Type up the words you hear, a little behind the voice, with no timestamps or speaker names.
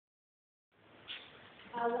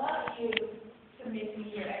I want you to make me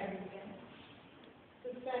your everything, to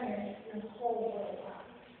center your whole world around.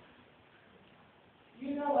 You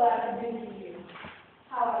know what I can do for you,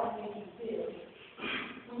 how I can make you feel,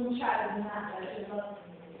 when you try to deny that your love for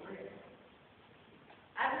me is real.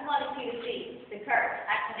 I just wanted you to see the curse.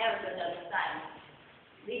 I can never go the other side.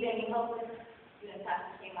 Leaving me hopeless, you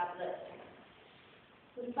intoxicate my blood.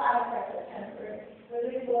 The side effects are temporary, but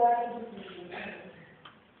it is what I can do for you.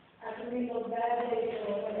 I can make those bad days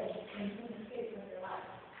go away and you can escape from your life.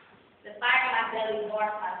 The fire in my belly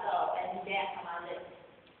warms my soul and the dance on my lips.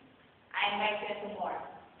 I ain't back there for more.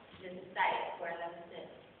 Just excited for another sip.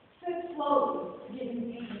 Sip slowly, getting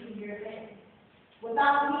deep into your veins.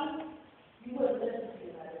 Without me, you wouldn't listen to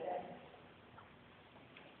me another day.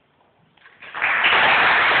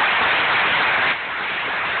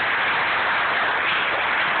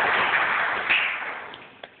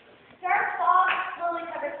 Dark fog slowly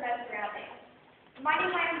covers my surroundings.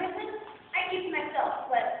 Minding my own business, I keep to myself,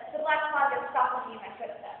 but the black fog is stopping me in my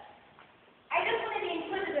footsteps. I just want to be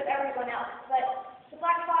inclusive of everyone else, but the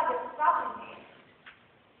black fog is stopping me.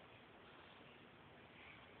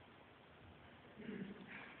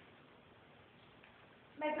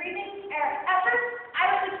 My breathing, at first,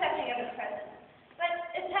 I was accepting of its presence, but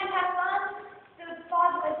as time passed on, the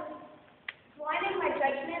fog was blinding my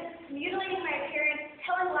judgment, mutilating my appearance,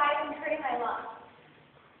 telling lies, and hurting my lungs.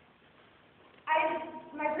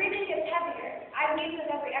 My breathing gets heavier. I wheeze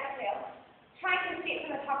with every exhale, trying to escape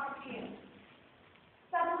from the toxic fumes.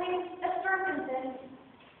 Suddenly, a storm comes in,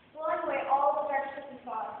 blowing away all the dark twisted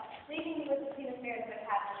fog, leaving me with the cleanest mirrors I've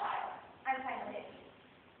had in a while. I'm finally in.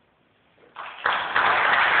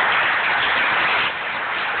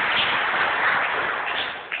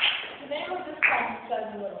 The name of this poem is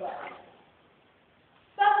 7 Little Letters.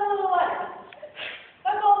 7 little letters.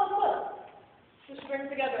 That's all it was. To string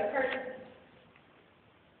together a curtain.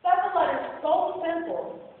 7 letters so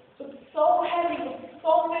simple, but so heavy with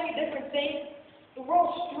so many different things, the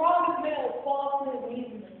world's strongest man will fall to his knees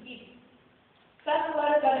in defeat. 7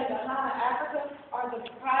 letters that in Ghana, Africa, are the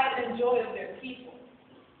pride and joy of their people.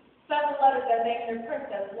 7 letters that name their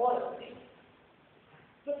princess loyalty.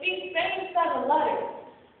 But these same 7 letters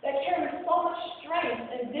that carry so much strength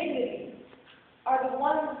and dignity are the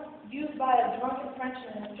ones used by a drunken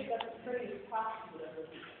Frenchman to pick up the prettiest prostitute of the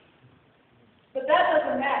week. But that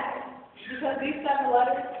doesn't matter, because these 7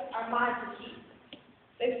 letters are mine to keep.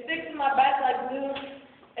 They stick to my back like glue,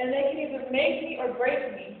 and they can either make me or break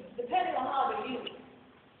me, depending on how they're used.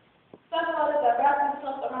 7 letters that wrap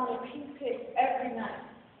themselves around a pink pig every night.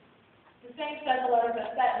 The same 7 letters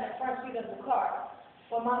that sat in the front seat of the car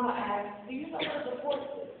when Mama asked, "Do you know what a divorce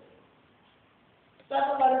is?"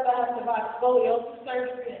 7 letters that have survived scoliosis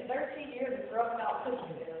surgery and 13 years of broken out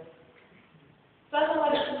cooking bills. 7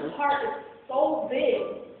 letters whose heart is so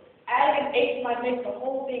big, adding an H might make the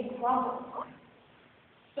whole thing crumble.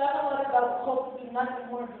 7 letters that were supposed to do nothing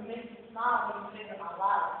more than make me smile when you say them out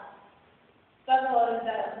loud. 7 letters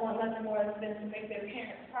that want nothing more than to make their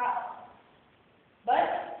parents proud.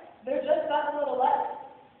 But they're just 7 little letters,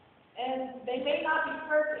 and they may not be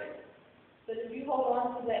perfect, but if you hold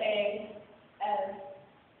on to the A as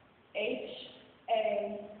HANCE,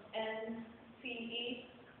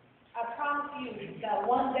 I promise you that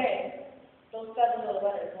one day, those 7 little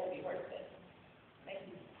letters will be worth it. Thank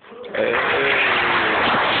you.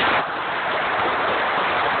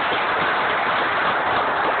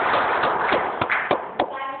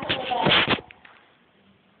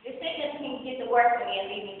 This sickness can get the worst of me and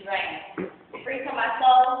leave me drained. Free from my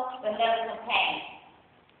soul, but never from pain.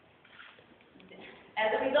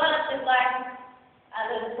 As a result of this life, I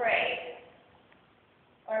live afraid.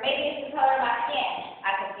 Or maybe it's the color of my skin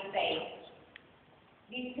I can see fade.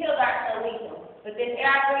 These pills aren't so lethal, but this air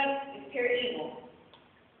I breathe is pure evil.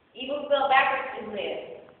 Evil spelled backwards is live.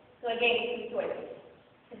 So it gave me 2 choices.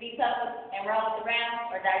 To be tough and roll with the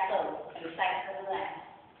round, or die slowly and fight for the land.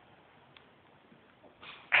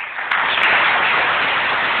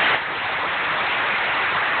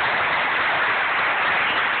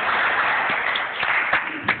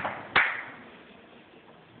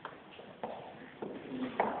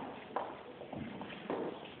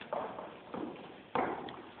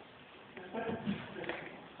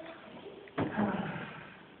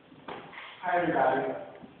 Hi everybody,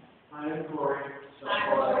 my name is Glory. Hi,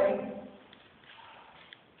 Glory.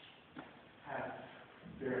 Have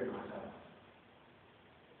buried myself.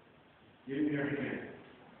 Give me your hand.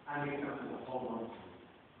 I need something to hold on to.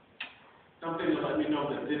 Something to let me know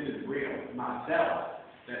that this is real, myself,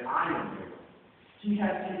 that I am real. He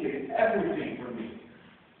has taken everything from me.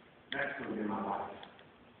 That's going to be my life.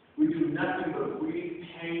 We do nothing but grieve,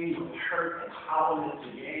 pain, hurt, and hollow allowing it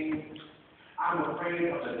to gain. I'm afraid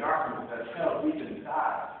of the darkness that's held deep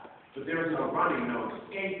inside. But there is no running, no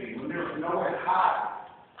escaping. When there is nowhere to hide,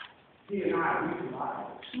 he and I, we collide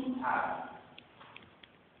too high.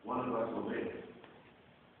 One of us will live,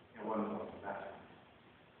 and one of us will die.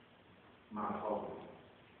 My soul,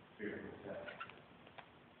 fear of death.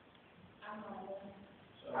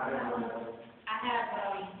 I have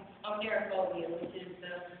amerophobia, which is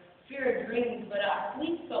the fear of dreams, but I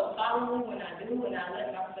sleep so soundly when I do, and I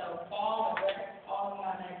let myself fall and let all of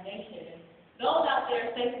my imagination. And those out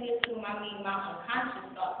there safely assume I mean my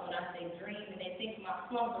unconscious thoughts when I say dream, and they think my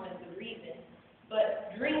slumber is the reason.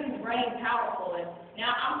 But dreams reign powerful, and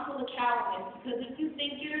now I'm full of cowardice, because if you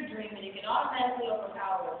think you're dreaming, it can automatically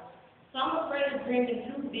overpower. So I'm afraid of dreaming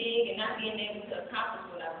too big and not being able to accomplish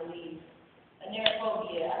what I believe.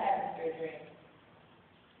 Anerophobia, I have a fear dream.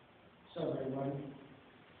 What's up, everybody?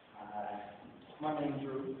 My name's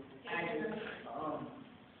Drew. I do.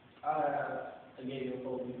 I have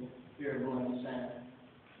agoraphobic, fear of going insane.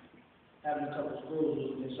 Having a couple screws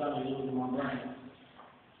loose and suddenly losing my brain.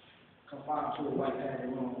 Confined to a white padded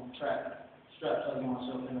room, strapped hugging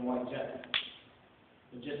myself in a white jacket.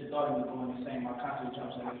 But just the thought of me going insane, my conscience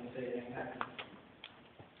jumps at me and say it ain't happening.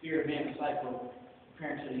 Fear of being a psycho,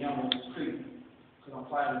 appearing to the young ones is creepy, because I'm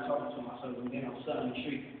quietly talking to myself and then I'm suddenly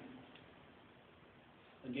shrieking.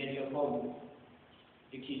 Agoraphobic,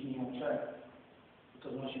 it keeps me on track,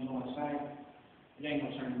 because once you go insane, it ain't no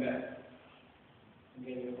turning back.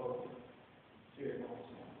 Agoraphobic, fear of going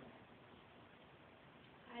insane.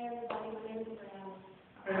 Hi, everybody. My name is Brown.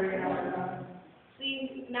 Very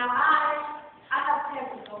See, now I have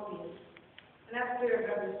pantophobia, and that's fear of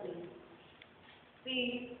ever sleep.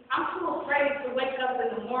 See, I'm too afraid to wake up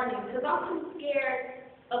in the morning because I'm too scared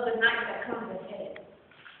of the night that comes ahead.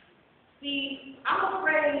 See, I'm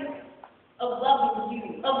afraid of loving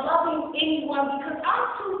you, of loving anyone, because I'm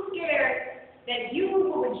too scared that you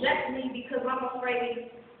will reject me because I'm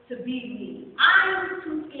afraid to be me. I'm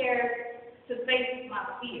too scared to face my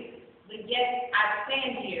fears, but yet I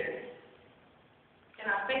stand here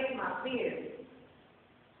and I face my fears.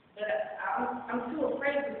 But I'm too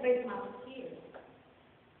afraid to face my fears.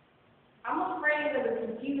 I'm afraid of the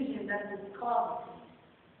confusion that this causes me.